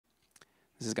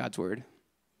This is God's word.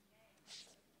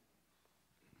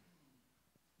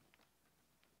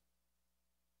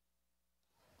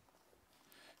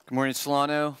 Good morning,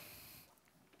 Solano.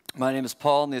 My name is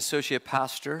Paul. I'm the associate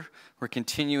pastor. We're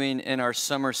continuing in our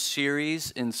summer series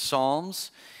in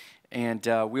Psalms, and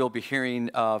we'll be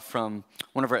hearing from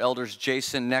one of our elders,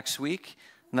 Jason, next week,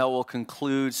 and that will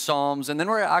conclude Psalms. And then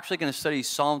we're actually going to study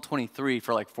Psalm 23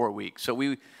 for like 4 weeks. So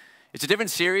it's a different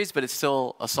series, but it's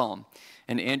still a psalm,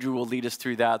 and Andrew will lead us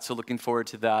through that, so looking forward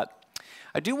to that.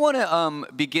 I do want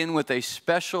to begin with a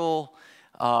special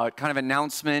kind of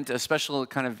announcement, a special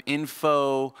kind of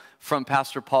info from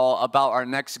Pastor Paul about our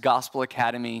next Gospel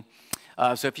Academy.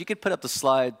 So if you could put up the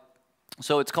slide.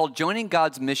 So it's called Joining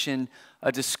God's Mission,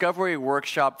 a Discovery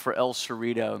Workshop for El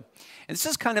Cerrito. And this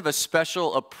is kind of a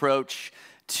special approach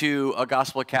to a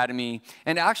Gospel Academy,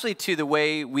 and actually to the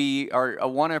way we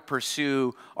want to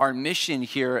pursue our mission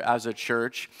here as a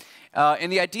church.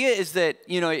 And the idea is that,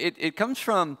 it comes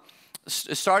from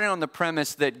starting on the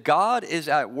premise that God is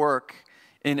at work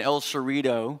in El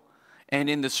Cerrito and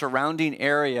in the surrounding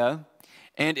area,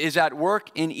 and is at work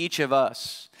in each of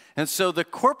us. And so the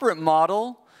corporate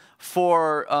model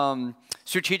for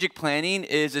strategic planning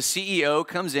is a CEO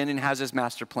comes in and has his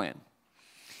master plan.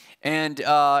 And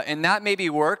that maybe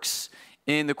works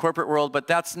in the corporate world, but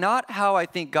that's not how I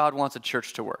think God wants a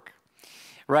church to work.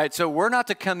 Right? So we're not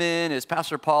to come in as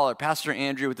Pastor Paul or Pastor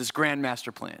Andrew with this grand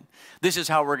master plan. This is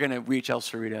how we're going to reach El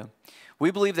Cerrito.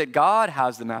 We believe that God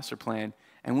has the master plan,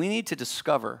 and we need to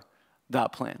discover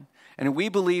that plan. And we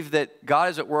believe that God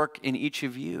is at work in each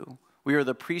of you. We are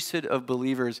the priesthood of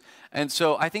believers. And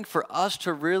so I think for us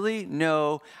to really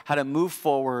know how to move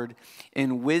forward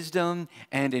in wisdom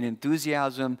and in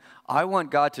enthusiasm, I want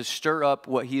God to stir up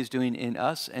what he is doing in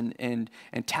us and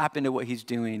tap into what he's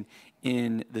doing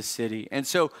in the city. And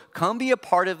so come be a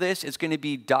part of this. It's going to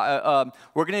be,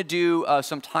 we're going to do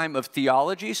some time of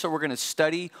theology. So we're going to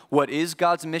study what is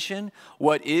God's mission,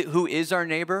 who is our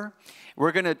neighbor.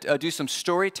 We're going to do some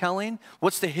storytelling.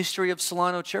 What's the history of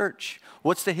Solano Church?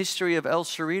 What's the history of El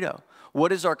Cerrito?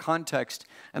 What is our context?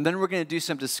 And then we're going to do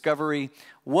some discovery.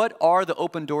 What are the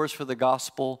open doors for the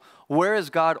gospel? Where is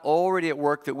God already at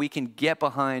work that we can get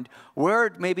behind?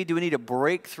 Where maybe do we need to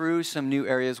break through some new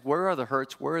areas? Where are the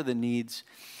hurts? Where are the needs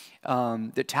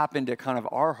that tap into kind of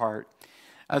our heart?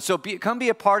 So come be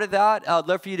a part of that. I'd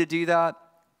love for you to do that.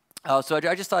 So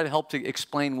I just thought it'd help to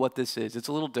explain what this is. It's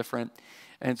a little different.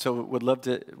 And so would love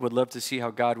to see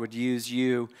how God would use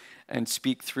you and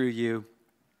speak through you,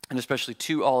 and especially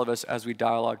to all of us as we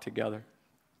dialogue together.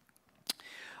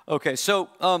 Okay, so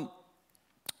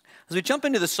as we jump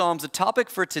into the Psalms, the topic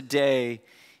for today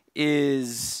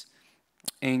is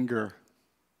anger.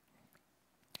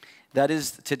 That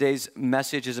is today's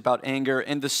message, is about anger.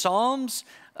 And the Psalms,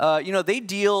 they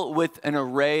deal with an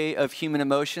array of human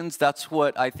emotions. That's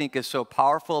what I think is so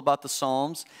powerful about the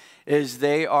Psalms, is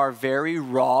they are very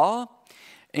raw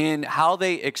in how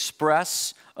they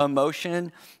express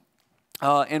emotion.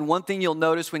 And one thing you'll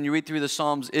notice when you read through the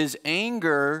Psalms is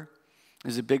anger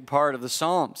is a big part of the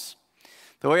Psalms.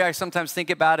 The way I sometimes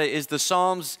think about it is the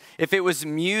Psalms, if it was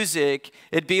music,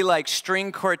 it'd be like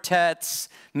string quartets,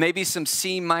 maybe some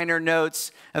C minor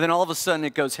notes, and then all of a sudden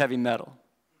it goes heavy metal.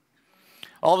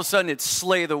 All of a sudden it's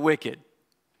slay the wicked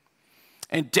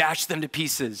and dash them to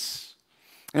pieces.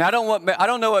 And I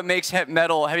don't know what makes heavy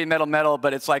metal,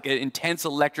 but it's like intense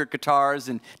electric guitars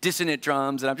and dissonant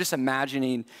drums, and I'm just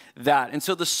imagining that. And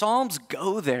so the Psalms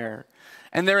go there,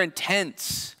 and they're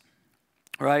intense,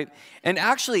 right? And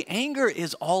actually, anger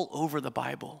is all over the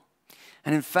Bible.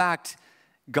 And in fact,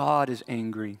 God is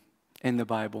angry in the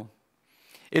Bible.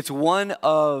 It's one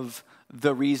of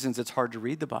the reasons it's hard to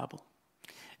read the Bible.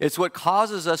 It's what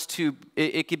causes us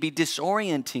it could be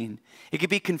disorienting. It could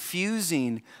be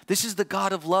confusing. This is the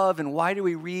God of love, and why do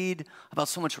we read about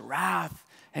so much wrath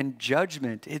and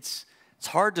judgment? It's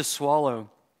hard to swallow.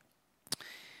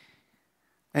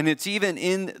 And it's even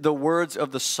in the words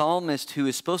of the psalmist, who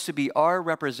is supposed to be our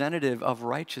representative of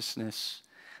righteousness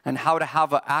and how to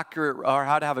have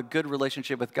a good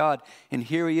relationship with God. And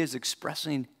here he is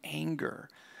expressing anger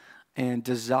and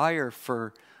desire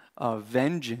for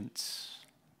vengeance.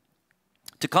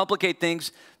 To complicate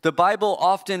things, the Bible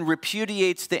often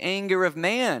repudiates the anger of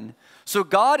man. So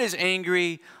God is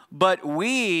angry, but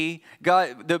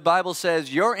the Bible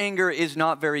says, your anger is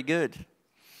not very good.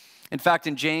 In fact,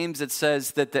 in James, it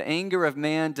says that the anger of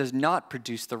man does not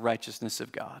produce the righteousness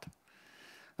of God.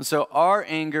 And so our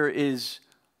anger is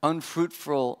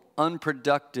unfruitful,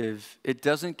 unproductive. It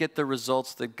doesn't get the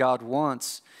results that God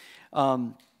wants.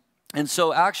 And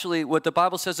so actually what the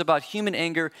Bible says about human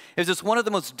anger is it's one of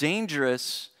the most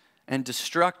dangerous and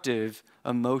destructive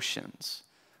emotions.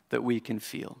 that we can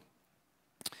feel.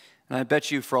 And I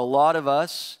bet you for a lot of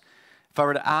us, if I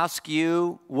were to ask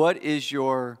you, what is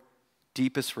your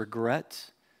deepest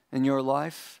regret in your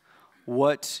life?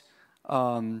 What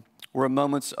were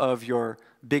moments of your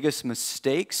biggest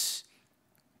mistakes?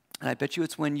 And I bet you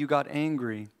it's when you got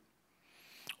angry.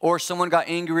 Or someone got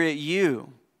angry at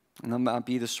you. And that might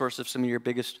be the source of some of your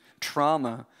biggest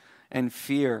trauma and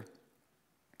fear.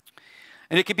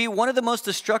 And it could be one of the most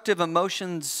destructive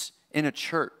emotions in a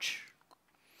church.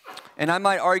 And I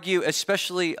might argue,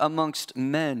 especially amongst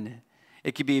men,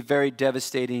 it could be very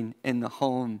devastating in the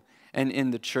home and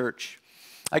in the church.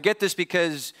 I get this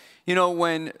because,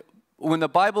 when the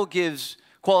Bible gives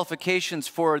qualifications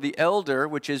for the elder,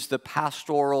 which is the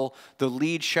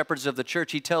lead shepherds of the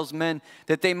church, he tells men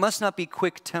that they must not be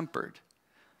quick-tempered.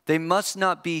 They must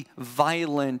not be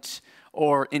violent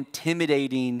or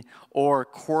intimidating or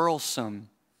quarrelsome.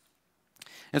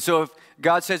 And so if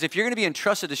God says, if you're going to be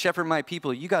entrusted to shepherd my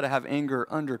people, you got to have anger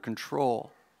under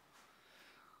control.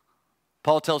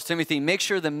 Paul tells Timothy, make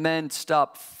sure the men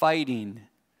stop fighting.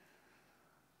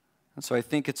 And so I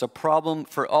think it's a problem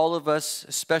for all of us,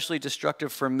 especially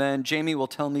destructive for men. Jamie will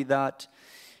tell me that.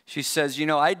 She says,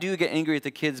 I do get angry at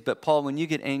the kids, but Paul, when you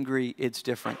get angry, it's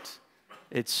different.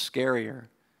 It's scarier.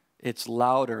 It's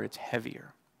louder. It's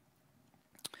heavier.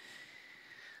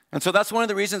 And so that's one of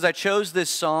the reasons I chose this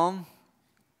psalm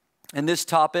and this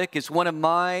topic. It's one of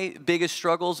my biggest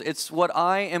struggles. It's what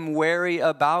I am wary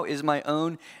about is my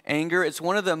own anger. It's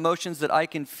one of the emotions that I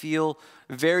can feel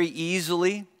very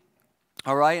easily.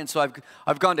 All right, and so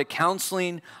I've gone to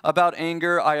counseling about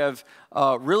anger. I have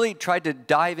really tried to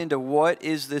dive into what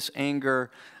is this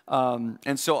anger.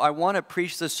 And so I want to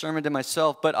preach this sermon to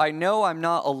myself, but I know I'm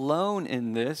not alone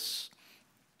in this.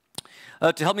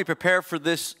 To help me prepare for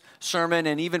this sermon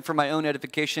and even for my own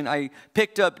edification, I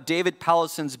picked up David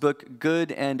Pallison's book,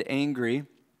 Good and Angry.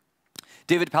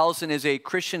 David Pallison is a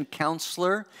Christian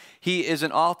counselor. He is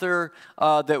an author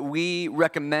that we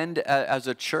recommend as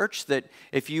a church, that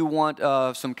if you want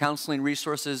some counseling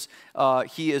resources,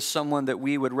 he is someone that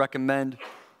we would recommend.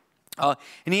 And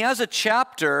he has a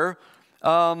chapter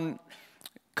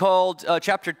called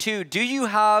Chapter 2, Do You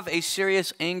Have a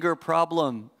Serious Anger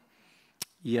Problem?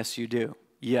 Yes, you do.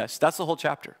 Yes, that's the whole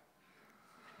chapter.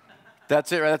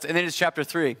 That's it, right? And then it's Chapter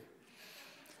 3.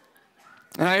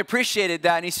 And I appreciated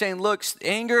that. And he's saying, look,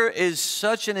 anger is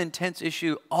such an intense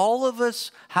issue. All of us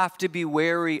have to be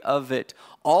wary of it.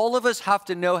 All of us have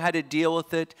to know how to deal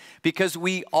with it because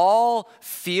we all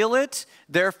feel it,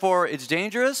 therefore it's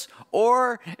dangerous.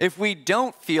 Or if we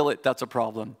don't feel it, that's a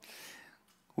problem.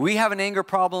 We have an anger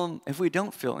problem if we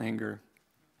don't feel anger.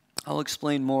 I'll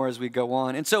explain more as we go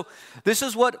on. And so this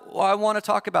is what I want to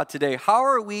talk about today. How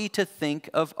are we to think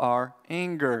of our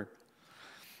anger?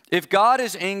 If God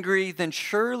is angry, then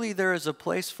surely there is a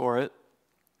place for it.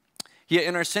 Yet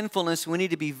in our sinfulness, we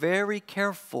need to be very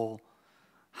careful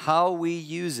how we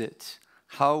use it,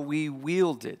 how we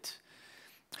wield it,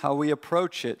 how we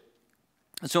approach it.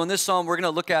 And so in this psalm, we're going to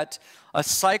look at a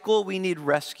cycle we need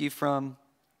rescue from,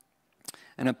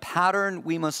 and a pattern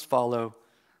we must follow,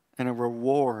 and a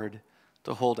reward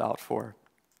to hold out for.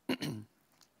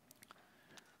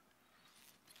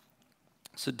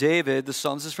 So David, the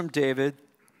psalm is from David.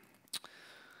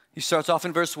 He starts off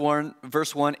in verse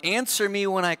 1. Answer me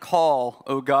when I call,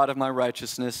 O God of my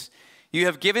righteousness. You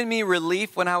have given me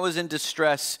relief when I was in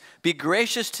distress. Be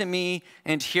gracious to me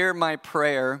and hear my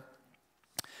prayer.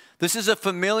 This is a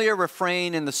familiar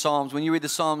refrain in the Psalms. When you read the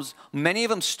Psalms, many of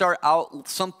them start out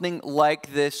something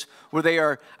like this, where they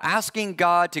are asking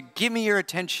God to give me your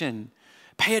attention.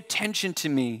 Pay attention to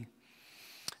me.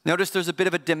 Notice there's a bit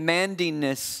of a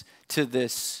demandingness to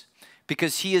this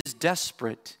because he is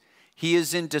desperate. He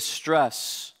is in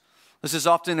distress. This is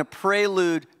often a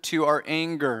prelude to our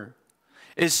anger.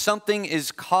 Something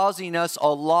is causing us a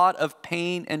lot of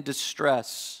pain and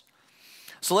distress.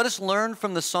 So let us learn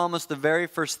from the psalmist the very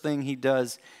first thing he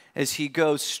does is he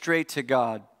goes straight to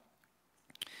God.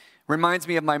 Reminds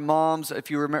me of my mom's.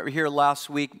 If you remember here last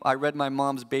week, I read my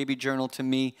mom's baby journal to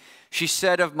me. She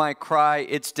said of my cry,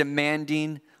 it's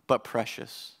demanding but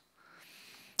precious.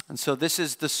 And so the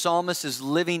psalmist is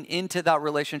living into that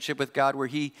relationship with God where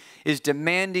he is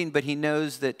demanding, but he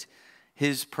knows that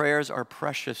his prayers are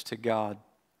precious to God.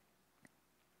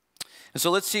 And so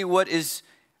let's see what is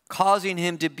causing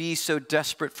him to be so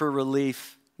desperate for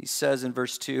relief. He says in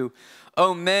verse 2,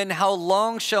 O men, how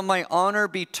long shall my honor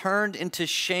be turned into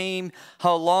shame?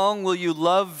 How long will you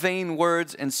love vain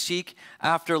words and seek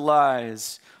after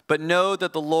lies? But know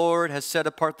that the Lord has set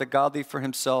apart the godly for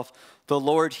himself. The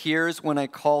Lord hears when I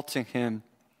call to him.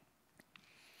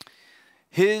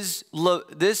 His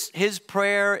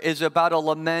prayer is about a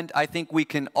lament I think we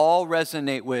can all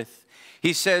resonate with.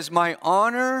 He says, my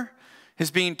honor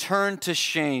is being turned to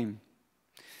shame.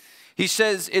 He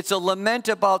says it's a lament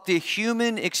about the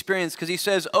human experience because he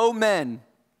says, oh men,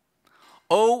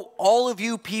 oh all of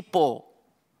you people,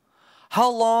 how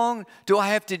long do I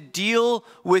have to deal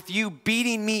with you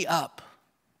beating me up?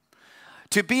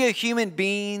 To be a human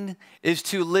being is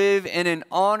to live in an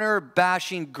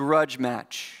honor-bashing grudge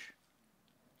match.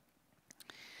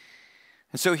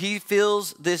 And so he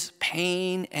feels this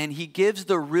pain, and he gives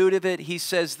the root of it. He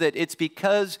says that it's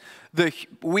because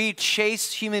we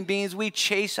chase human beings, we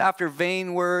chase after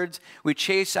vain words, we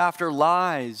chase after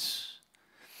lies.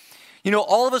 You know,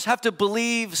 all of us have to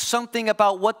believe something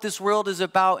about what this world is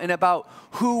about and about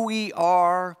who we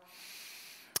are.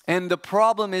 And the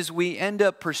problem is we end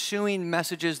up pursuing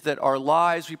messages that are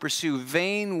lies. We pursue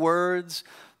vain words.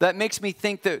 That makes me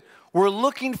think that we're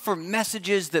looking for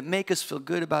messages that make us feel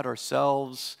good about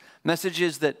ourselves,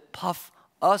 messages that puff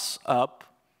us up.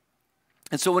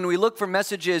 And so when we look for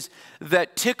messages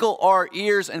that tickle our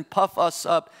ears and puff us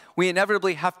up, we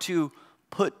inevitably have to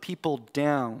put people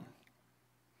down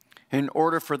in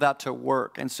order for that to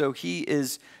work. And so he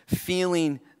is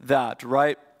feeling that,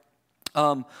 right?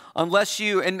 Unless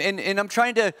you, and I'm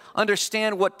trying to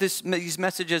understand what these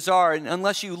messages are, and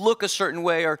unless you look a certain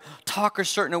way or talk a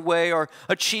certain way or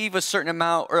achieve a certain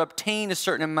amount or obtain a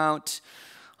certain amount,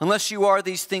 unless you are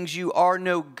these things, you are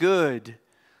no good.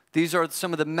 These are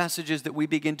some of the messages that we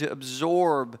begin to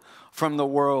absorb from the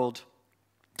world.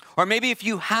 Or maybe if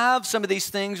you have some of these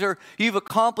things or you've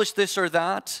accomplished this or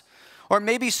that, or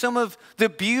maybe some of the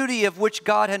beauty of which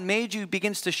God had made you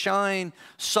begins to shine,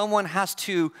 someone has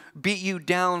to beat you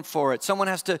down for it. Someone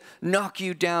has to knock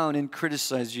you down and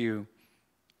criticize you.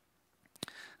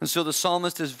 And so the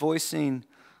psalmist is voicing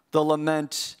the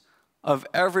lament of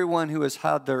everyone who has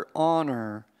had their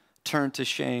honor turned to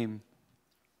shame.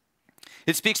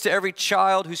 It speaks to every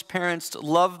child whose parents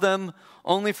love them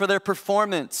only for their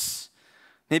performance,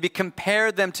 maybe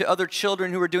compare them to other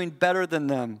children who are doing better than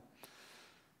them.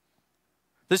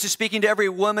 This is speaking to every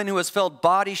woman who has felt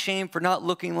body shame for not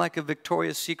looking like a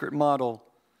Victoria's Secret model.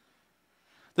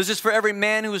 This is for every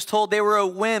man who was told they were a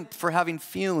wimp for having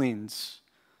feelings,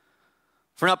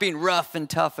 for not being rough and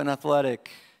tough and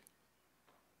athletic.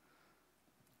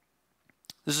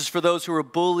 This is for those who were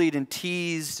bullied and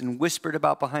teased and whispered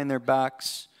about behind their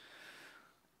backs,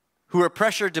 who were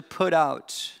pressured to put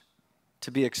out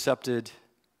to be accepted,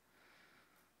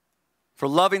 for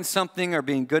loving something or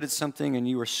being good at something and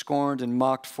you were scorned and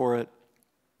mocked for it.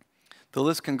 The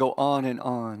list can go on and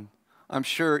on. I'm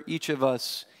sure each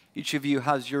of you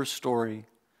has your story.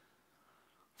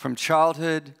 From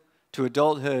childhood to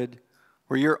adulthood,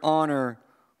 where your honor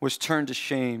was turned to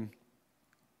shame.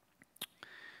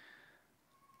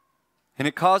 And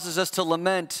it causes us to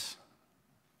lament,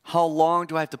 how long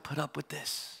do I have to put up with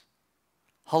this?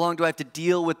 How long do I have to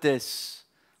deal with this?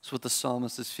 That's what the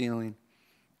psalmist is feeling.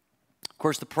 Of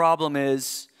course, the problem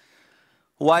is,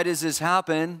 why does this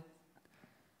happen?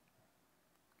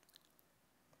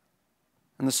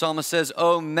 And the psalmist says,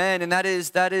 oh men, and that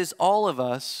is all of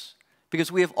us,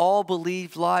 because we have all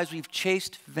believed lies. We've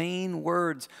chased vain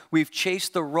words. We've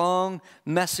chased the wrong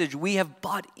message. We have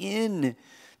bought in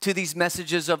to these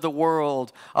messages of the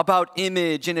world about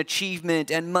image and achievement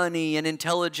and money and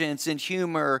intelligence and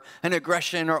humor and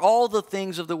aggression, or all the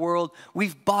things of the world.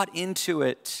 We've bought into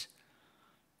it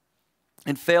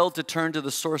and failed to turn to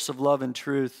the source of love and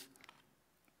truth.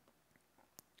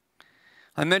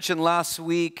 I mentioned last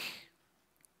week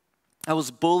I was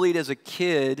bullied as a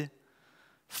kid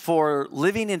for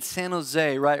living in San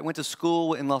Jose, right? I went to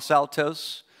school in Los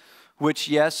Altos, which,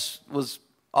 yes, was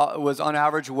on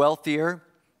average wealthier.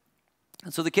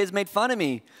 And so the kids made fun of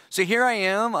me. So here I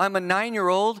am, I'm a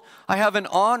 9-year-old. I have an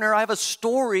honor, I have a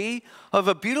story of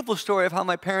a beautiful story of how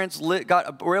my parents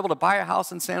were able to buy a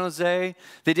house in San Jose.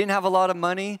 They didn't have a lot of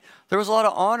money. There was a lot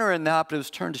of honor in that, but it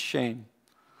was turned to shame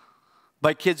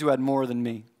by kids who had more than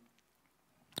me.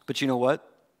 But you know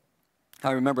what?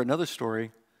 I remember another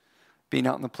story, being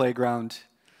out in the playground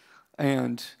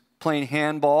and playing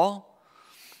handball.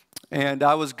 And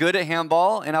I was good at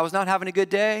handball, and I was not having a good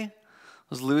day. I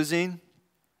was losing.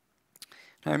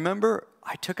 And I remember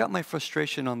I took out my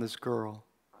frustration on this girl.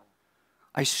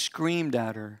 I screamed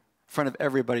at her in front of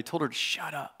everybody, told her to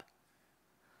shut up.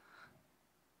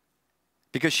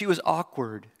 Because she was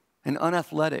awkward and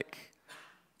unathletic.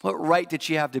 What right did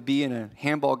she have to be in a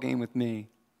handball game with me?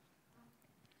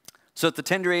 So at the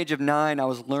tender age of 9, I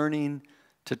was learning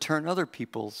to turn other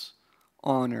people's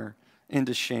honor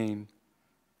into shame.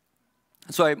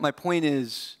 So my point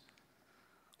is,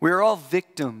 we're all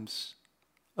victims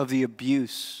of the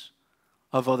abuse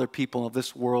of other people, of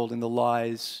this world, and the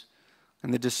lies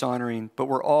and the dishonoring, but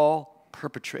we're all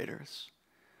perpetrators.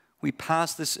 We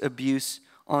pass this abuse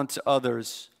on to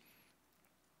others.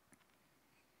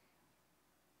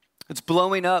 It's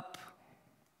blowing up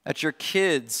at your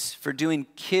kids for doing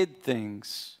kid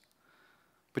things,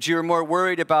 but you are more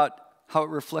worried about how it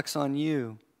reflects on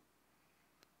you.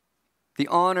 The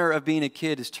honor of being a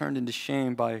kid is turned into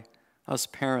shame by us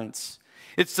parents.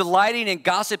 It's delighting in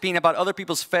gossiping about other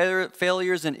people's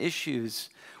failures and issues.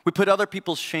 We put other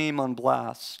people's shame on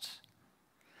blast.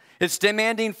 It's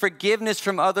demanding forgiveness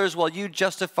from others while you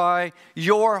justify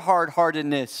your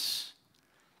hard-heartedness.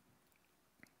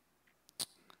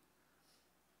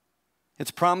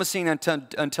 It's promising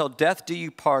until death do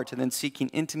you part, and then seeking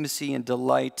intimacy and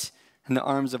delight in the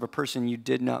arms of a person you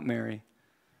did not marry.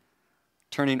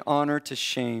 Turning honor to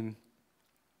shame.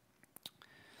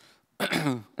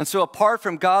 And so apart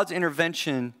from God's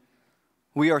intervention,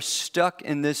 we are stuck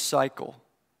in this cycle.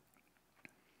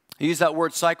 I use that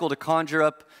word cycle to conjure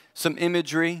up some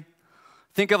imagery.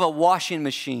 Think of a washing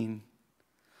machine.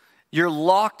 You're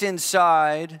locked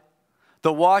inside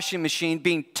the washing machine,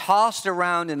 being tossed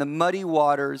around in the muddy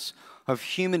waters of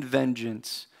human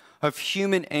vengeance, of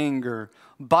human anger,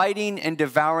 biting and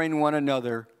devouring one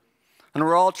another. And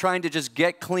we're all trying to just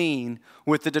get clean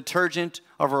with the detergent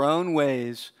of our own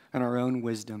ways and our own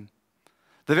wisdom.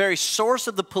 The very source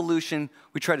of the pollution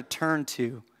we try to turn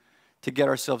to get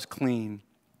ourselves clean.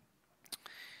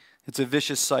 It's a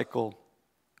vicious cycle.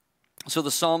 So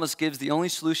the psalmist gives the only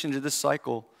solution to this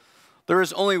cycle. There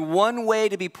is only one way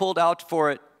to be pulled out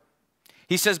for it.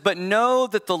 He says, but know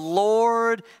that the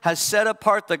Lord has set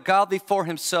apart the godly for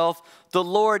himself. The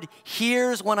Lord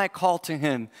hears when I call to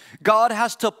him. God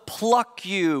has to pluck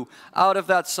you out of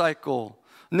that cycle.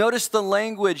 Notice the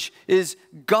language is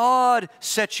God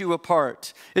set you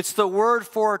apart. It's the word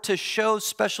for to show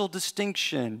special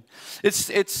distinction.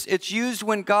 It's used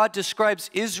when God describes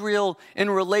Israel in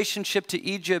relationship to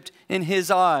Egypt in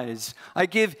his eyes. I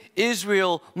give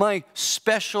Israel my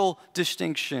special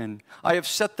distinction. I have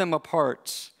set them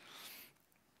apart.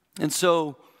 And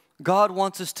so God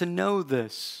wants us to know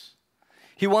this.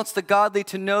 He wants the godly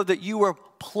to know that you were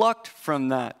plucked from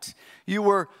that. You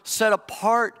were set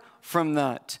apart from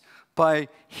that by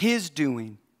his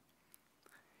doing.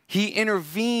 He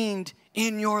intervened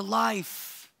in your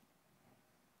life.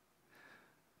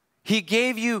 He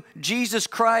gave you Jesus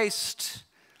Christ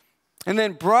and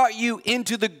then brought you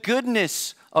into the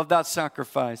goodness of that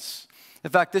sacrifice. In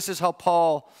fact, this is how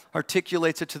Paul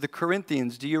articulates it to the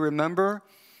Corinthians. Do you remember?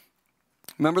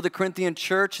 Remember the Corinthian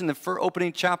church in the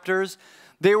opening chapters?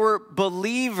 They were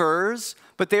believers,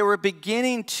 but they were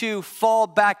beginning to fall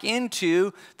back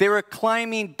into, they were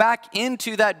climbing back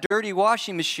into that dirty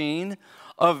washing machine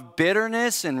of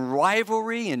bitterness and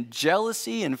rivalry and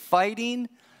jealousy and fighting.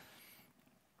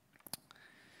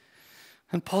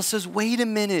 And Paul says, wait a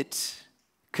minute.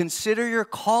 Consider your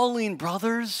calling,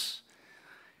 brothers.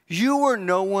 You were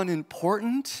no one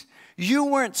important. You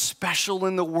weren't special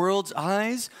in the world's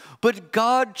eyes, but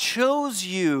God chose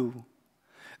you.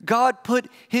 God put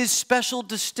his special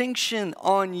distinction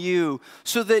on you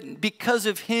so that because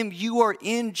of him, you are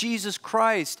in Jesus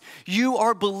Christ. You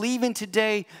are believing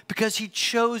today because he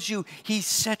chose you. He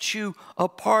set you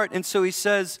apart. And so he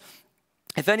says,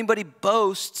 if anybody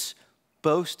boasts,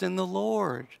 boast in the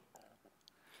Lord.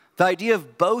 The idea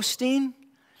of boasting,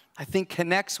 I think,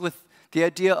 connects with the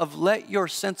idea of let your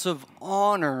sense of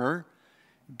honor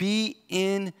be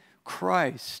in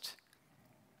Christ.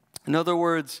 In other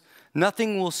words,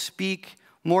 nothing will speak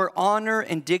more honor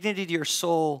and dignity to your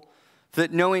soul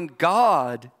than knowing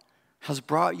God has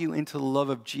brought you into the love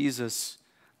of Jesus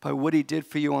by what he did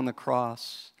for you on the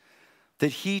cross.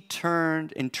 That he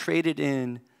turned and traded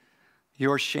in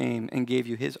your shame and gave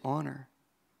you his honor.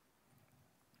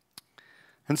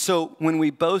 And so when we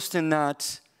boast in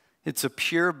that, it's a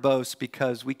pure boast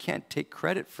because we can't take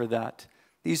credit for that.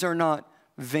 These are not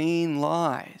vain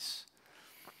lies.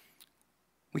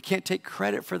 We can't take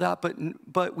credit for that,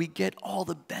 but we get all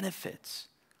the benefits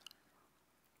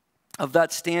of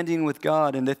that standing with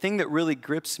God. And the thing that really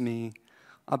grips me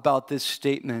about this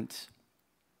statement,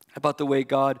 about the way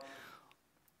God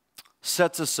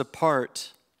sets us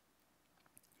apart,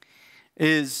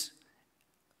 is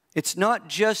it's not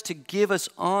just to give us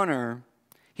honor.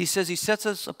 He says he sets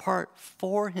us apart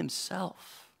for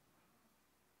himself.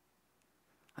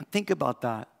 And think about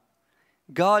that.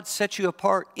 God set you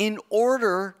apart in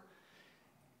order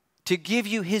to give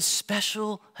you his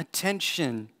special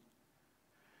attention,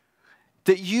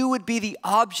 that you would be the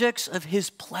objects of his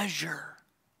pleasure.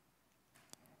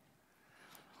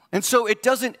 And so it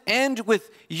doesn't end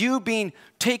with you being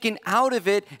taken out of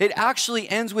it. It actually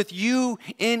ends with you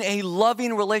in a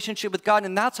loving relationship with God.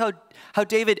 And that's how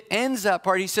David ends that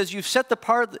part. He says, you've set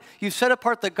apart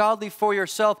the godly for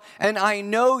yourself, and I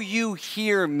know you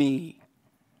hear me.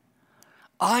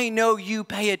 I know you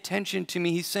pay attention to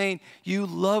me. He's saying, you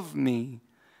love me,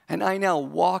 and I now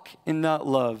walk in that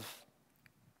love.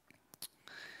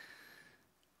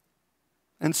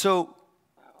 And so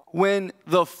when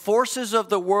the forces of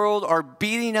the world are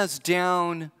beating us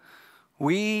down,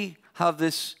 we have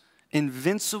this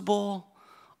invincible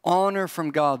honor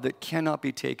from God that cannot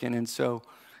be taken. And so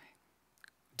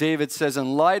David says,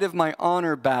 in light of my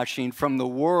honor bashing from the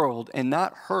world, and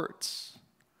that hurts,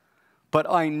 but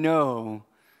I know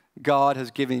God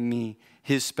has given me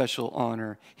his special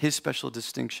honor, his special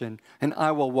distinction, and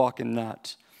I will walk in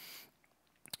that.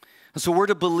 And so we're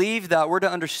to believe that, we're to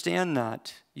understand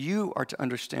that. You are to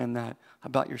understand that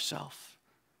about yourself.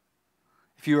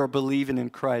 If you are believing in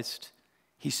Christ,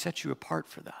 he set you apart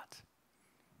for that.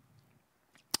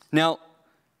 Now,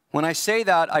 when I say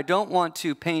that, I don't want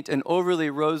to paint an overly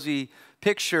rosy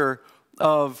picture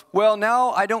of, well,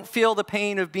 now I don't feel the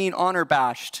pain of being honor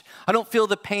bashed. I don't feel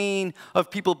the pain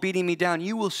of people beating me down.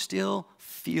 You will still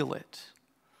feel it.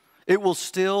 It will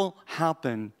still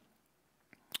happen.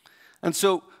 And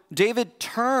so David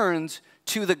turns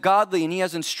to the godly, and he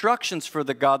has instructions for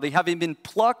the godly, having been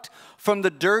plucked from the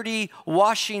dirty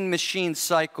washing machine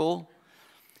cycle.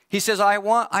 He says, I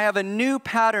have a new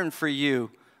pattern for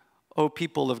you, O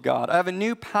people of God. I have a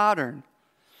new pattern.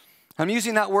 I'm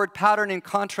using that word pattern in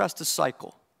contrast to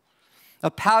cycle. A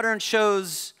pattern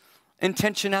shows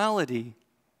intentionality.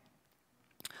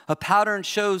 A pattern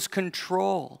shows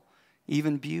control,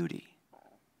 even beauty.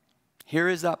 Here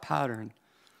is that pattern.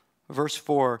 Verse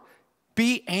 4,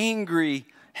 be angry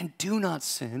and do not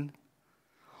sin.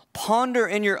 Ponder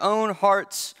in your own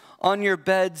hearts on your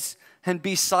beds and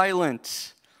be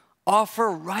silent.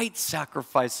 Offer right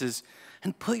sacrifices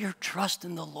and put your trust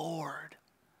in the Lord.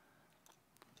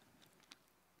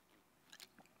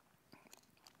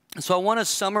 So I want to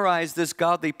summarize this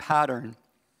godly pattern.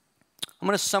 I'm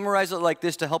going to summarize it like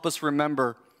this to help us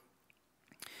remember.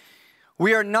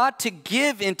 We are not to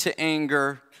give into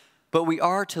anger, but we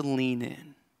are to lean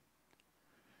in.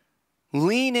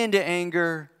 Lean into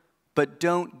anger, but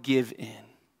don't give in.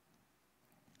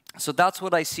 So that's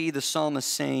what I see the psalmist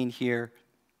saying here.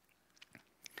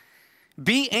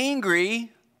 Be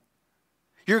angry.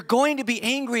 You're going to be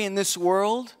angry in this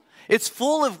world. It's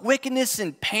full of wickedness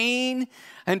and pain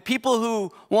and people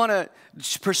who want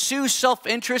to pursue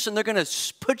self-interest, and they're going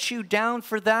to put you down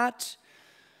for that.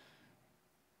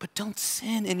 But don't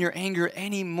sin in your anger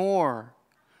anymore.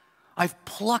 I've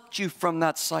plucked you from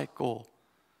that cycle.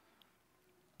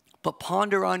 But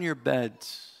ponder on your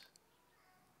beds.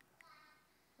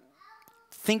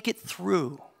 Think it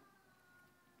through.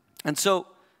 And so,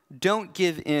 don't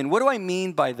give in. What do I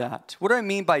mean by that? What do I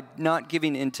mean by not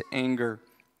giving in to anger?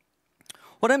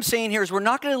 What I'm saying here is we're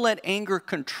not going to let anger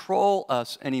control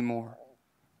us anymore.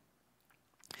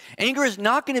 Anger is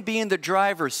not going to be in the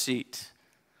driver's seat.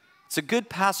 It's a good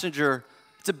passenger.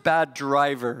 It's a bad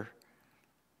driver.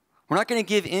 We're not going to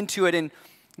give into it. And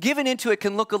giving into it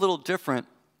can look a little different.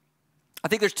 I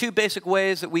think there's two basic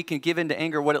ways that we can give into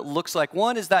anger, what it looks like.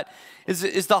 One is the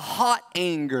hot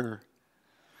anger.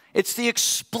 It's the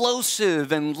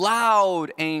explosive and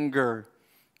loud anger.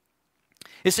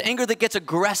 It's anger that gets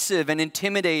aggressive and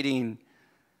intimidating.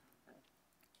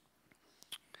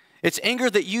 It's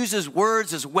anger that uses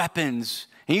words as weapons,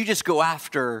 and you just go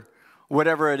after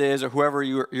whatever it is or whoever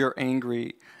you're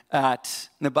angry at.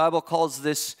 And the Bible calls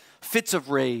this fits of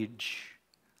rage.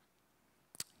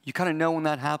 You kind of know when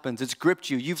that happens. It's gripped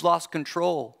you. You've lost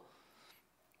control.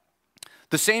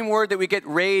 The same word that we get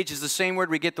rage is the same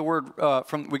word we get the word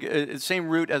the same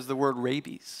root as the word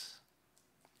rabies.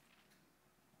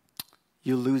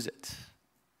 You lose it.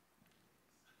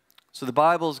 So the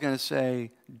Bible is going to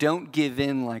say, don't give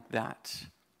in like that.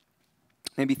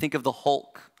 Maybe think of the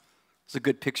Hulk. It's a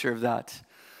good picture of that.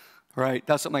 Right?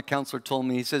 That's what my counselor told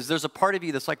me. He says, there's a part of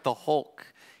you that's like the Hulk.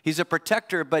 He's a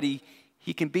protector, but he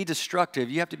can be destructive.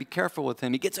 You have to be careful with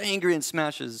him. He gets angry and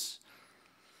smashes.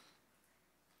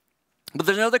 But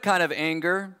there's another kind of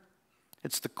anger.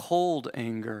 It's the cold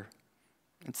anger.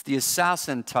 It's the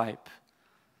assassin type.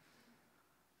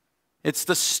 It's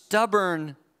the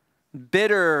stubborn,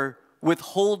 bitter,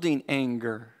 withholding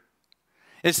anger.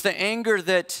 It's the anger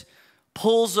that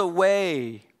pulls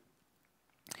away.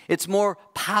 It's more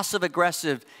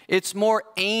passive-aggressive. It's more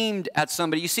aimed at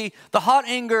somebody. You see, the hot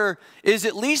anger is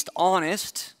at least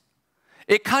honest.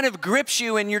 It kind of grips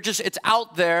you and it's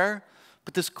out there.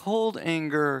 But this cold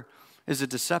anger is a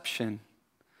deception.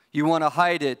 You want to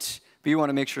hide it, but you want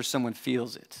to make sure someone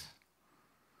feels it.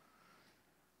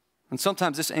 And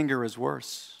sometimes this anger is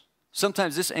worse.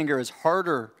 Sometimes this anger is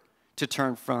harder to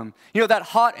turn from. You know, that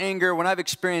hot anger, when I've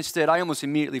experienced it, I almost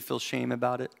immediately feel shame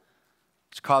about it.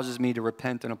 It causes me to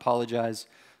repent and apologize.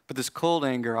 But this cold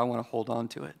anger, I want to hold on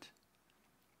to it.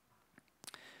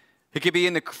 It could be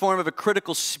in the form of a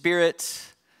critical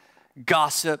spirit,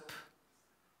 gossip,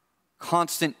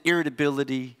 constant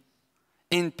irritability,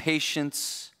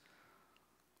 impatience,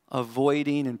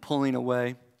 avoiding and pulling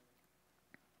away.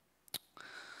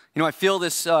 You know, I feel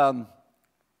this, I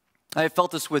have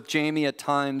felt this with Jamie at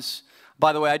times.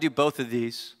 By the way, I do both of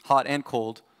these, hot and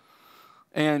cold.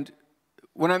 And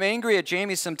when I'm angry at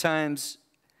Jamie sometimes,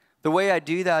 the way I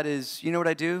do that is, you know what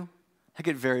I do? I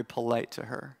get very polite to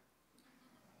her.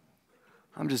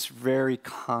 I'm just very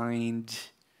kind.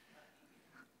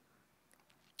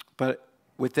 But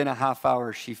within a half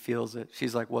hour, she feels it.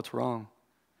 She's like, what's wrong?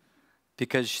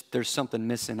 Because there's something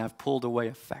missing. I've pulled away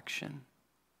affection.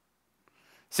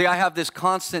 See, I have this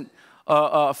constant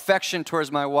affection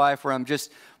towards my wife where I'm just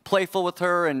playful with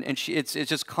her, and it's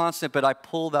just constant, but I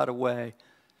pull that away.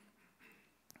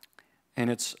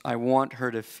 And I want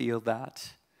her to feel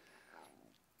that.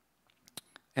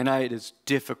 And it is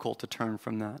difficult to turn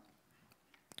from that.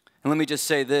 And let me just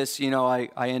say this, you know, I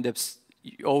end up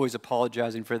always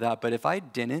apologizing for that. But if I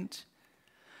didn't,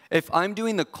 if I'm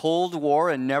doing the Cold War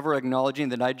and never acknowledging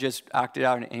that I just acted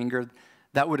out in anger,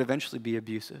 that would eventually be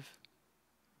abusive.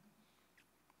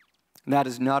 And that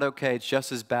is not okay. It's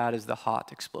just as bad as the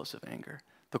hot, explosive anger,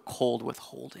 the cold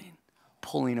withholding,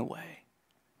 pulling away.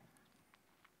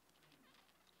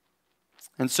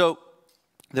 And so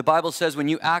the Bible says when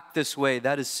you act this way,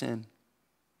 that is sin.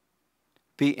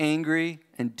 Be angry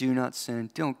and do not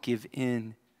sin. Don't give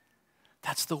in.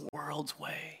 That's the world's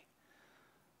way.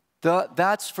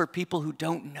 That's for people who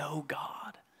don't know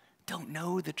God, don't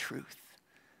know the truth,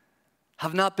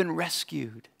 have not been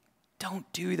rescued.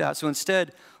 Don't do that. So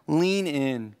instead, lean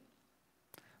in.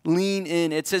 Lean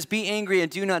in. It says, be angry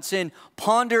and do not sin.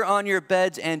 Ponder on your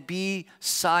beds and be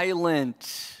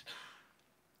silent.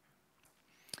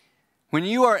 When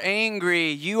you are angry,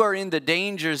 you are in the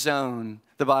danger zone,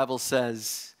 the Bible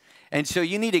says. And so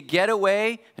you need to get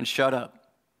away and shut up.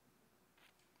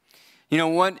 You know,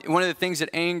 one of the things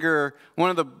that one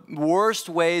of the worst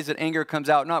ways that anger comes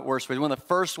out, not worst ways, one of the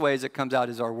first ways it comes out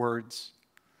is our words.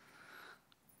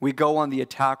 We go on the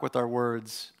attack with our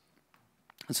words.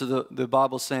 And so the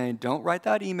Bible's saying, don't write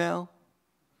that email.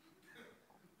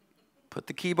 Put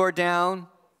the keyboard down.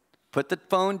 Put the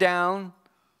phone down.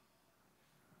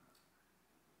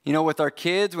 You know, with our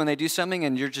kids, when they do something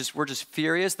and we're just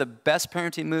furious, the best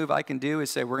parenting move I can do is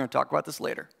say, we're going to talk about this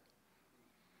later.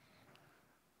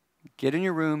 Get in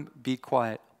your room, be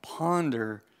quiet,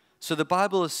 ponder. So the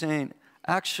Bible is saying,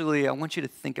 actually, I want you to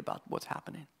think about what's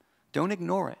happening. Don't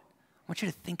ignore it. I want you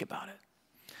to think about it.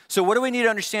 So what do we need to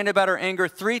understand about our anger?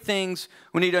 3 things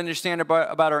we need to understand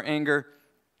about our anger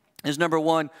is number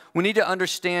 1, we need to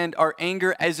understand our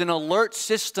anger as an alert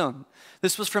system.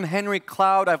 This was from Henry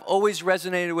Cloud. I've always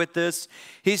resonated with this.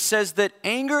 He says that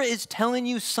anger is telling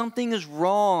you something is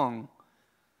wrong.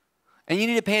 And you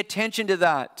need to pay attention to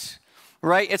that,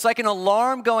 right? It's like an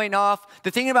alarm going off. The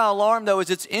thing about alarm, though,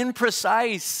 is it's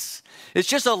imprecise. It's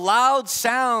just a loud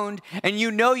sound, and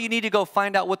you know you need to go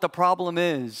find out what the problem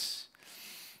is.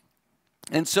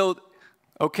 And so,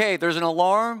 okay, there's an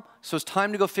alarm, so it's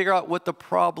time to go figure out what the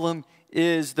problem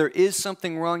is. There is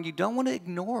something wrong. You don't want to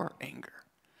ignore anger.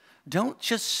 Don't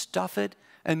just stuff it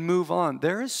and move on.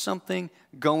 There is something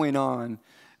going on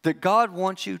that God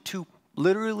wants you to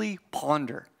literally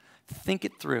ponder, think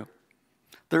it through.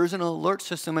 There's an alert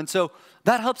system, and so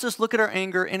that helps us look at our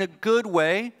anger in a good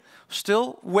way,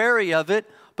 still wary of it,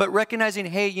 but recognizing,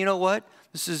 hey, you know what?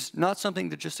 This is not something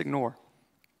to just ignore.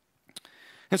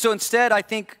 And so instead, I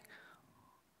think,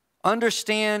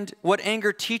 understand what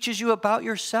anger teaches you about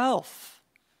yourself.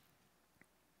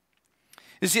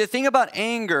 You see, the thing about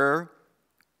anger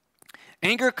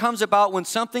comes about when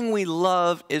something we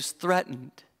love is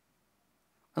threatened.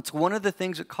 That's one of the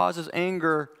things that causes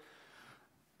anger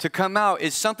to come out,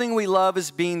 is something we love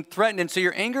is being threatened. And so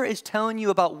your anger is telling you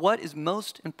about what is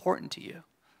most important to you.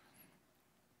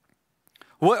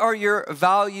 What are your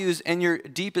values and your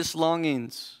deepest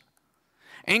longings?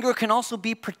 Anger can also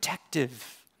be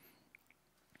protective.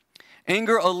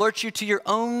 Anger alerts you to your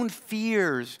own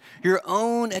fears, your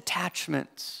own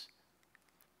attachments.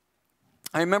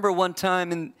 I remember one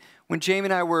time when Jamie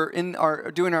and I were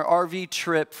doing our RV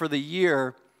trip for the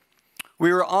year,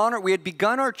 we had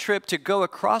begun our trip to go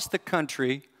across the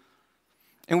country,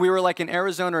 and we were like in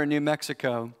Arizona or New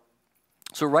Mexico.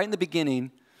 So right in the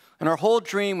beginning, and our whole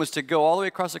dream was to go all the way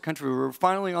across the country. We were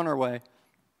finally on our way.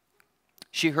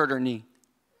 She hurt her knee.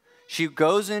 She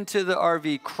goes into the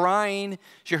RV crying.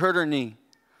 She hurt her knee.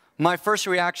 My first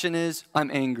reaction is,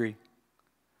 I'm angry.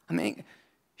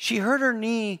 She hurt her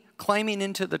knee climbing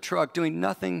into the truck, doing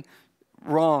nothing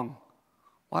wrong.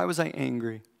 Why was I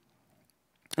angry?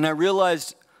 And I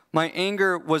realized my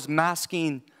anger was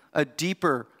masking a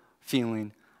deeper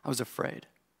feeling. I was afraid.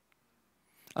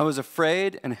 I was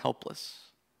afraid and helpless.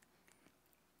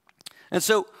 And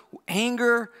so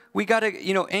anger,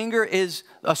 anger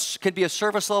could be a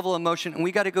surface level emotion, and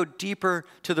we got to go deeper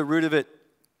to the root of it.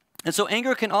 And so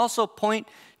anger can also point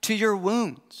to your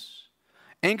wounds.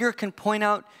 Anger can point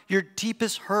out your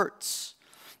deepest hurts.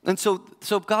 And so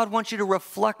God wants you to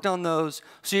reflect on those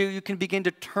so you can begin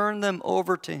to turn them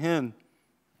over to Him.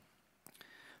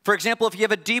 For example, if you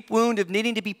have a deep wound of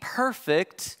needing to be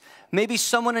perfect, maybe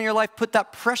someone in your life put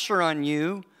that pressure on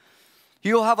you,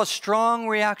 you'll have a strong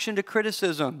reaction to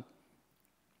criticism.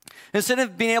 Instead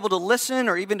of being able to listen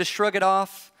or even to shrug it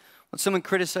off, when someone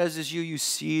criticizes you, you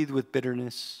seethe with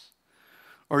bitterness,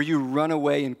 or you run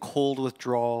away in cold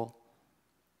withdrawal.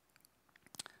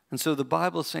 And so the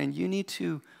Bible is saying you need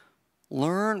to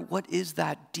learn what is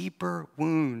that deeper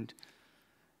wound,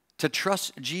 to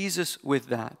trust Jesus with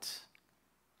that.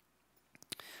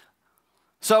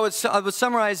 So I would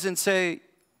summarize and say,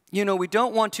 we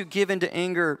don't want to give into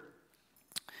anger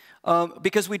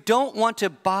because we don't want to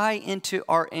buy into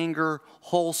our anger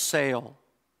wholesale,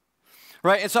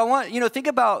 right? And so I want, think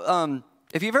about,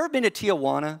 if you've ever been to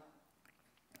Tijuana,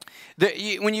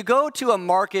 when you go to a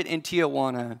market in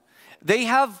Tijuana, they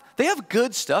have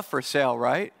good stuff for sale,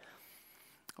 right?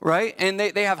 Right? And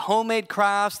they have homemade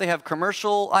crafts, they have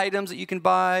commercial items that you can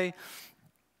buy.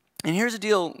 And here's the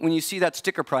deal, when you see that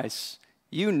sticker price,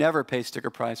 you never pay sticker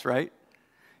price, right?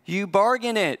 You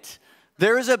bargain it.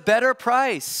 There is a better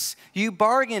price. You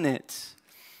bargain it.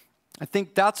 I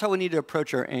think that's how we need to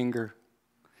approach our anger.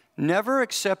 Never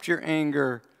accept your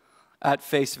anger at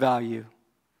face value.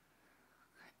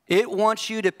 It wants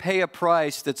you to pay a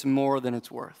price that's more than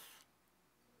it's worth.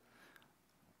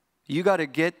 You got to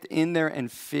get in there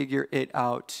and figure it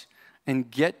out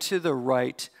and get to the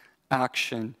right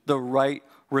action, the right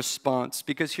response.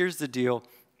 Because here's the deal.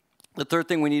 The third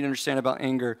thing we need to understand about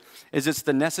anger is it's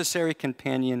the necessary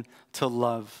companion to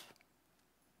love.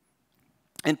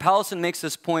 And Powlison makes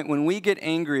this point. When we get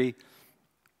angry,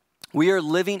 we are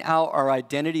living out our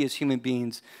identity as human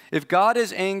beings. If God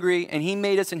is angry and He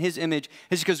made us in His image,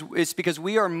 it's because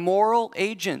we are moral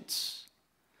agents.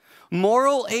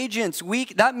 Moral agents.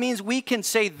 That means we can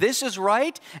say this is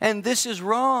right and this is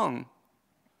wrong.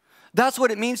 That's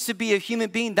what it means to be a human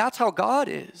being. That's how God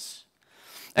is.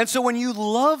 And so when you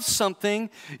love something,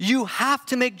 you have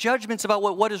to make judgments about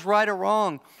what is right or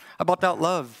wrong about that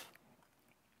love.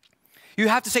 You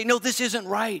have to say, no, this isn't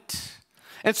right.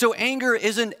 And so anger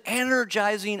is an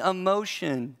energizing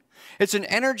emotion. It's an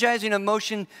energizing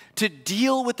emotion to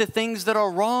deal with the things that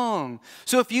are wrong.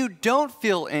 So if you don't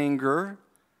feel anger,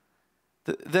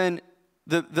 then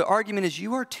the argument is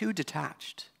you are too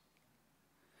detached.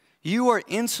 You are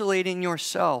insulating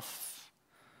yourself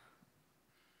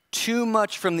too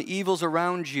much from the evils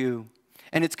around you,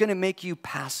 and it's going to make you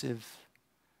passive.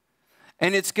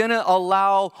 And it's going to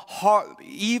allow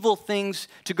evil things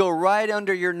to go right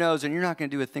under your nose, and you're not going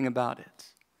to do a thing about it.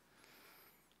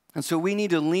 And so we need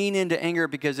to lean into anger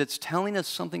because it's telling us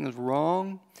something is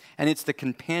wrong, and it's the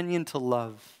companion to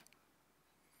love,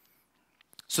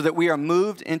 so that we are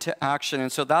moved into action. And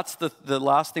so that's the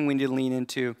last thing we need to lean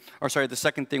into, the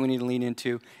second thing we need to lean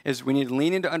into is we need to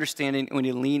lean into understanding and we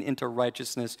need to lean into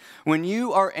righteousness. When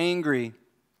you are angry,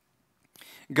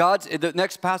 the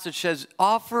next passage says,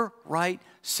 offer right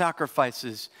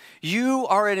sacrifices. You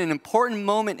are at an important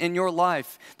moment in your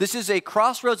life. This is a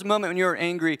crossroads moment when you're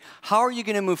angry. How are you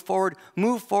going to move forward?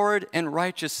 Move forward in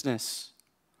righteousness.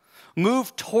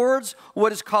 Move towards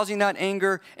what is causing that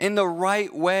anger in the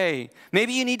right way.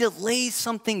 Maybe you need to lay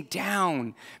something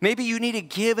down. Maybe you need to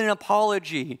give an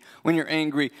apology when you're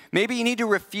angry. Maybe you need to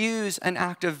refuse an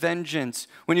act of vengeance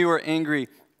when you are angry.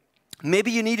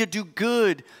 Maybe you need to do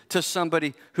good to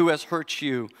somebody who has hurt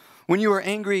you. When you are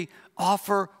angry,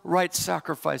 offer right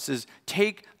sacrifices.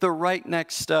 Take the right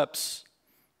next steps.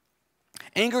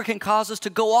 Anger can cause us to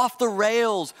go off the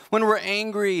rails when we're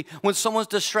angry, when someone's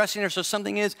distressing us or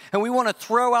something is, and we want to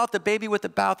throw out the baby with the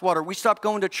bathwater. We stop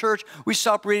going to church. We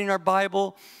stop reading our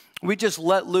Bible. We just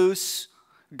let loose,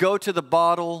 go to the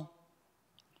bottle.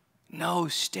 No,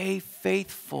 stay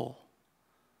faithful.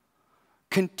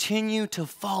 Continue to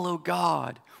follow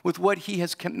God with what He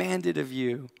has commanded of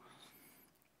you.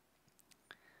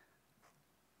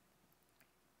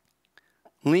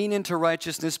 Lean into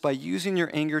righteousness by using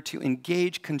your anger to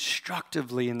engage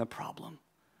constructively in the problem.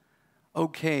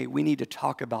 Okay, we need to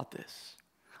talk about this.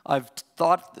 I've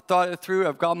thought it through.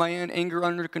 I've got my anger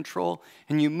under control.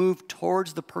 And you move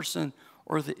towards the person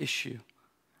or the issue.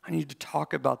 I need to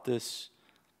talk about this.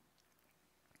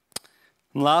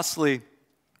 And lastly,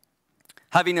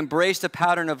 having embraced a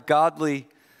pattern of godly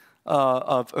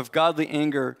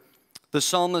anger, the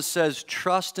psalmist says,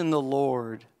 trust in the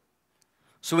Lord.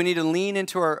 So we need to lean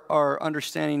into our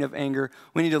understanding of anger.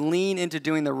 We need to lean into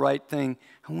doing the right thing.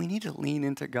 And we need to lean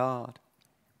into God.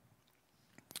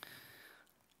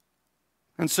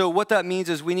 And so what that means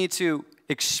is we need to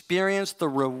experience the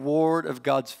reward of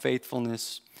God's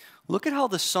faithfulness. Look at how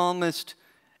the psalmist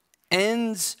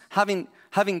ends, having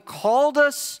called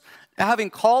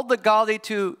the godly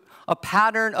to a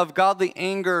pattern of godly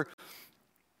anger.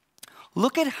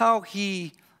 Look at how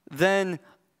he then,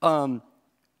 look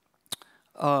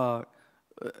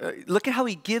at how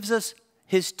he gives us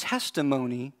his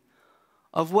testimony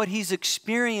of what he's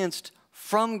experienced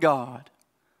from God.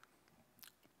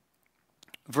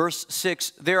 Verse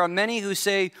 6, there are many who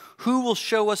say, who will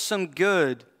show us some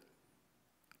good?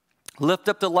 Lift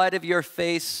up the light of your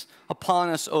face upon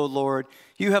us, O Lord.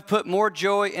 You have put more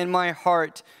joy in my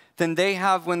heart than they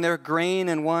have when their grain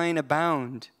and wine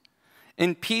abound.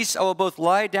 In peace I will both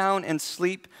lie down and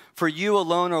sleep, for you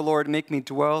alone, O Lord, make me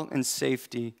dwell in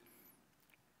safety.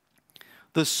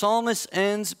 The psalmist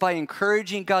ends by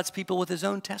encouraging God's people with his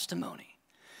own testimony.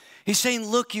 He's saying,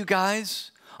 look, you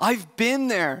guys, I've been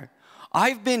there.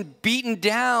 I've been beaten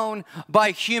down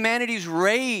by humanity's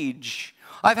rage.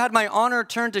 I've had my honor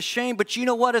turned to shame, but you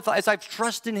know what? As I've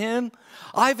trusted in him,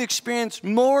 I've experienced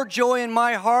more joy in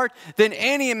my heart than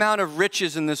any amount of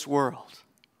riches in this world.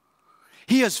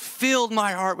 He has filled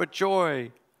my heart with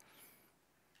joy.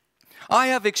 I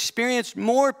have experienced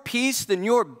more peace than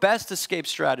your best escape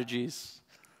strategies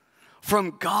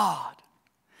from God.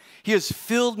 He has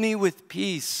filled me with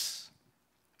peace.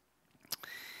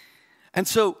 And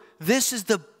so this is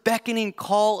the beckoning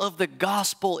call of the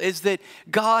gospel, is that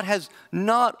God has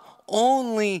not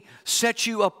only set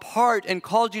you apart and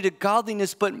called you to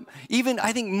godliness, but even,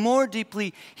 I think more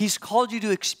deeply, he's called you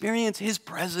to experience his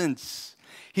presence.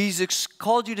 He's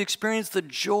called you to experience the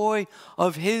joy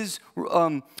of his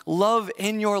love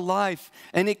in your life.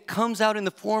 And it comes out in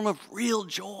the form of real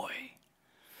joy,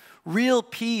 real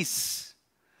peace.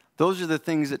 Those are the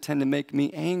things that tend to make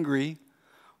me angry.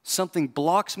 Something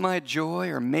blocks my joy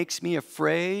or makes me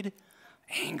afraid,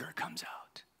 anger comes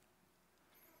out.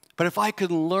 But if I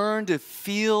could learn to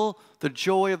feel the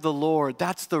joy of the Lord,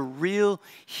 that's the real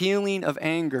healing of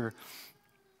anger.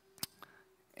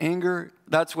 Anger,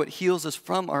 that's what heals us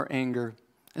from our anger.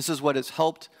 This is what has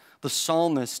helped the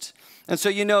psalmist. And so,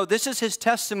 this is his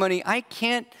testimony. I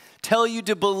can't tell you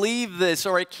to believe this,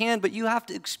 or I can, but you have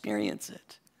to experience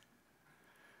it.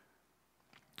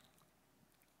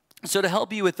 So to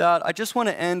help you with that, I just want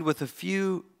to end with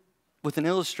an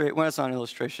illustration. Well, it's not an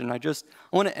illustration. I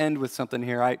want to end with something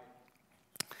here.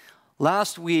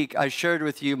 Last week, I shared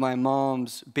with you my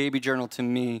mom's baby journal to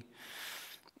me.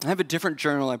 I have a different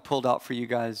journal I pulled out for you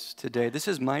guys today. This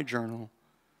is my journal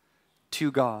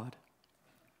to God.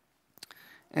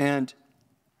 And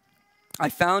I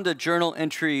found a journal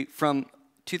entry from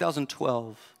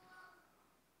 2012,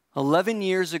 11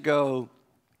 years ago.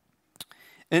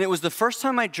 And it was the first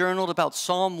time I journaled about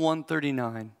Psalm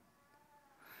 139.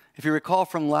 If you recall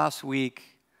from last week,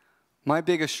 my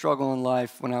biggest struggle in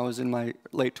life when I was in my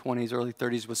late 20s, early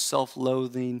 30s was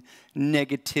self-loathing,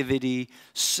 negativity,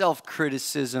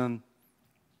 self-criticism.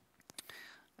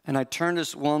 And I turned to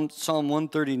Psalm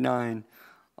 139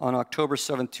 on October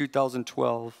 7,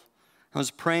 2012. I was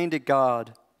praying to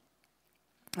God.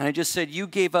 And I just said, you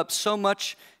gave up so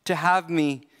much to have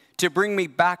me, to bring me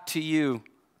back to you.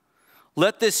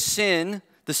 Let this sin,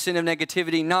 the sin of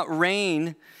negativity, not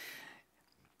reign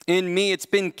in me. It's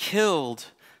been killed.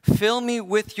 Fill me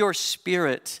with your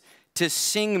spirit to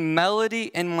sing melody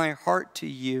in my heart to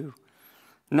you,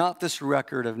 not this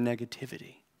record of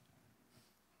negativity.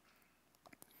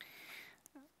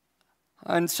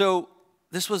 And so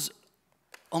this was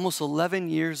almost 11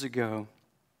 years ago.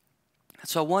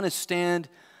 So I want to stand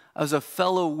as a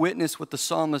fellow witness with the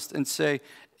psalmist and say,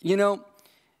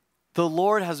 the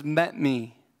Lord has met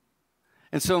me.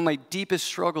 And so my deepest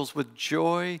struggles with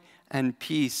joy and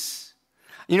peace.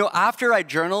 After I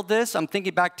journaled this, I'm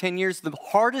thinking back 10 years, the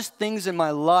hardest things in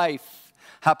my life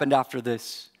happened after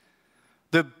this.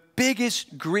 The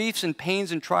biggest griefs and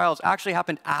pains and trials actually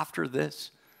happened after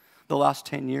this, the last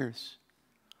 10 years.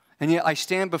 And yet I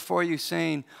stand before you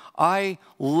saying, I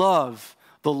love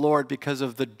the Lord because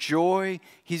of the joy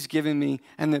he's given me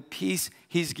and the peace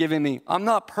he's given me. I'm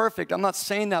not perfect. I'm not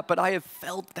saying that, but I have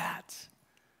felt that.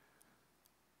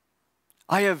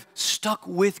 I have stuck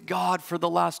with God for the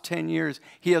last 10 years.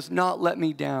 He has not let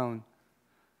me down.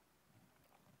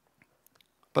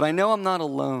 But I know I'm not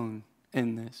alone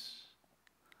in this.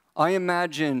 I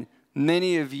imagine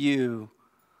many of you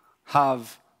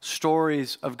have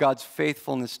stories of God's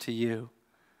faithfulness to you,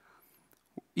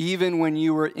 even when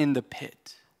you were in the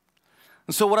pit.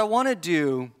 And so what I want to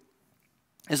do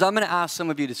is I'm going to ask some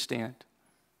of you to stand.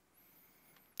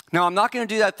 Now, I'm not going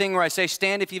to do that thing where I say,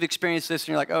 stand if you've experienced this, and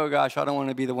you're like, oh gosh, I don't want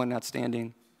to be the one not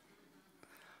standing.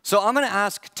 So I'm going to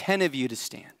ask 10 of you to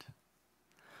stand.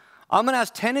 I'm going to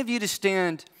ask 10 of you to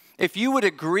stand. If you would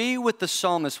agree with the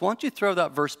psalmist, why don't you throw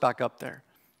that verse back up there?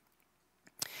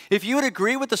 If you would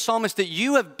agree with the psalmist that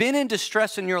you have been in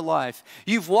distress in your life,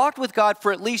 you've walked with God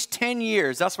for at least 10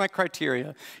 years, that's my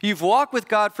criteria. You've walked with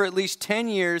God for at least 10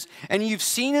 years, and you've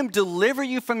seen him deliver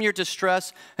you from your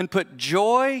distress and put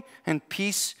joy and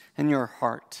peace in your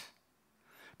heart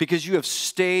because you have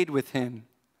stayed with him.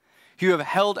 You have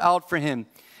held out for him.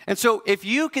 And so if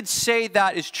you could say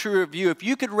that is true of you, if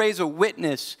you could raise a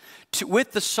witness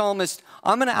with the psalmist,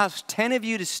 I'm going to ask 10 of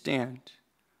you to stand.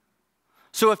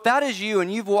 So if that is you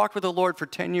and you've walked with the Lord for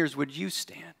 10 years, would you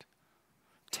stand?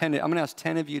 10. I'm going to ask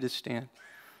 10 of you to stand.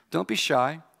 Don't be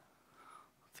shy.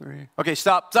 3. Okay,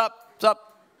 stop.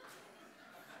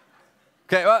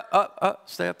 Okay,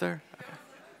 stay up there. Okay.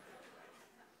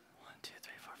 1, 2,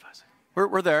 3, 4, 5, 6.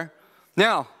 We're there.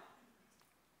 Now,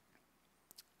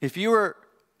 if you were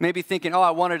maybe thinking, oh,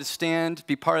 I wanted to stand,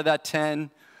 be part of that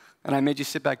 10, and I made you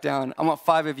sit back down, I want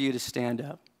 5 of you to stand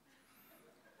up.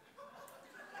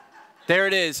 There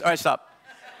it is. All right, stop.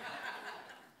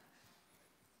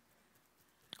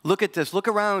 Look at this. Look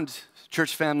around,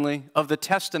 church family, of the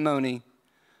testimony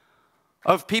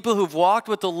of people who've walked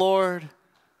with the Lord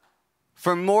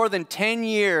for more than 10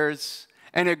 years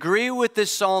and agree with this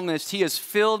psalmist. He has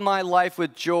filled my life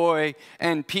with joy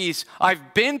and peace.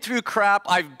 I've been through crap.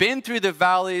 I've been through the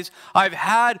valleys. I've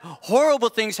had horrible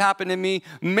things happen to me,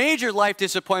 major life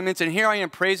disappointments, and here I am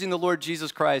praising the Lord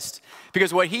Jesus Christ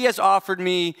because what he has offered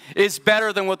me is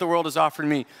better than what the world has offered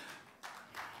me.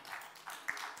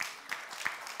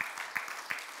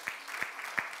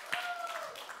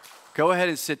 Go ahead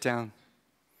and sit down.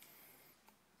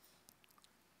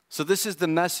 So this is the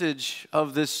message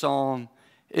of this psalm,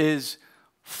 is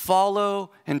follow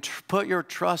and put your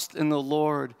trust in the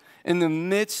Lord in the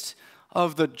midst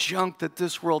of the junk that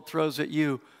this world throws at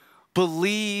you.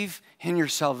 Believe in your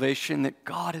salvation that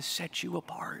God has set you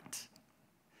apart.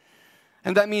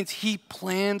 And that means he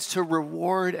plans to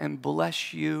reward and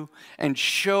bless you and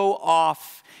show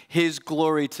off his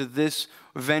glory to this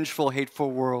vengeful, hateful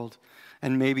world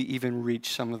and maybe even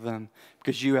reach some of them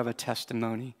because you have a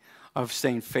testimony of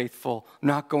staying faithful,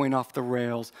 not going off the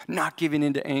rails, not giving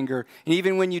in to anger. And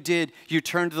even when you did, you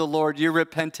turned to the Lord, you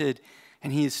repented,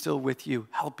 and he is still with you,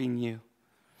 helping you.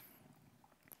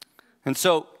 And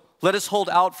so let us hold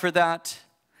out for that.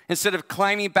 Instead of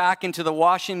climbing back into the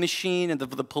washing machine and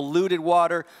the polluted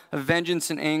water of vengeance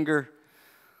and anger,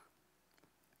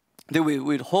 that we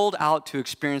would hold out to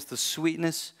experience the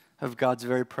sweetness of God's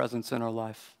very presence in our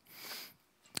life.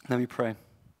 Let me pray.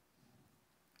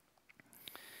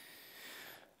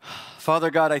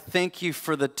 Father God, I thank you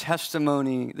for the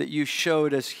testimony that you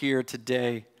showed us here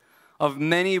today of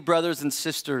many brothers and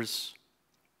sisters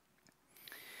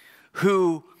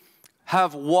who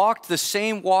have walked the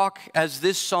same walk as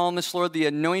this psalmist, Lord, the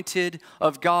anointed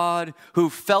of God, who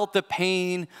felt the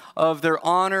pain of their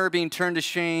honor being turned to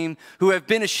shame, who have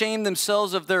been ashamed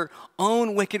themselves of their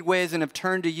own wicked ways and have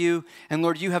turned to you. And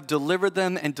Lord, you have delivered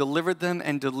them and delivered them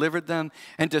and delivered them.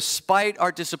 And despite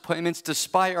our disappointments,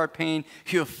 despite our pain,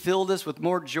 you have filled us with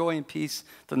more joy and peace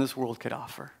than this world could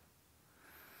offer.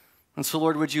 And so,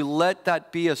 Lord, would you let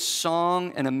that be a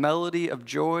song and a melody of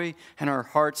joy in our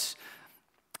hearts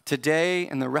today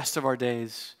and the rest of our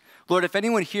days. Lord, if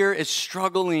anyone here is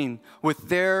struggling with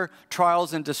their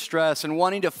trials and distress and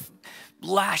wanting to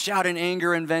lash out in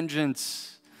anger and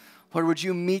vengeance, Lord, would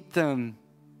you meet them?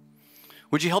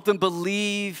 Would you help them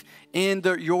believe in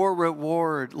your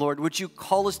reward, Lord? Would you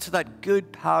call us to that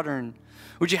good pattern?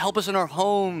 Would you help us in our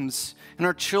homes, in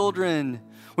our children?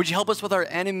 Would you help us with our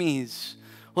enemies?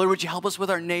 Lord, would you help us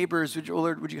with our neighbors?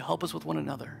 Lord, would you help us with one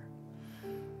another?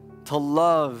 To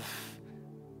love,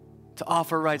 to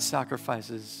offer right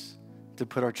sacrifices, to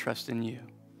put our trust in you.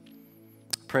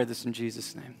 I pray this in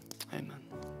Jesus' name. Amen.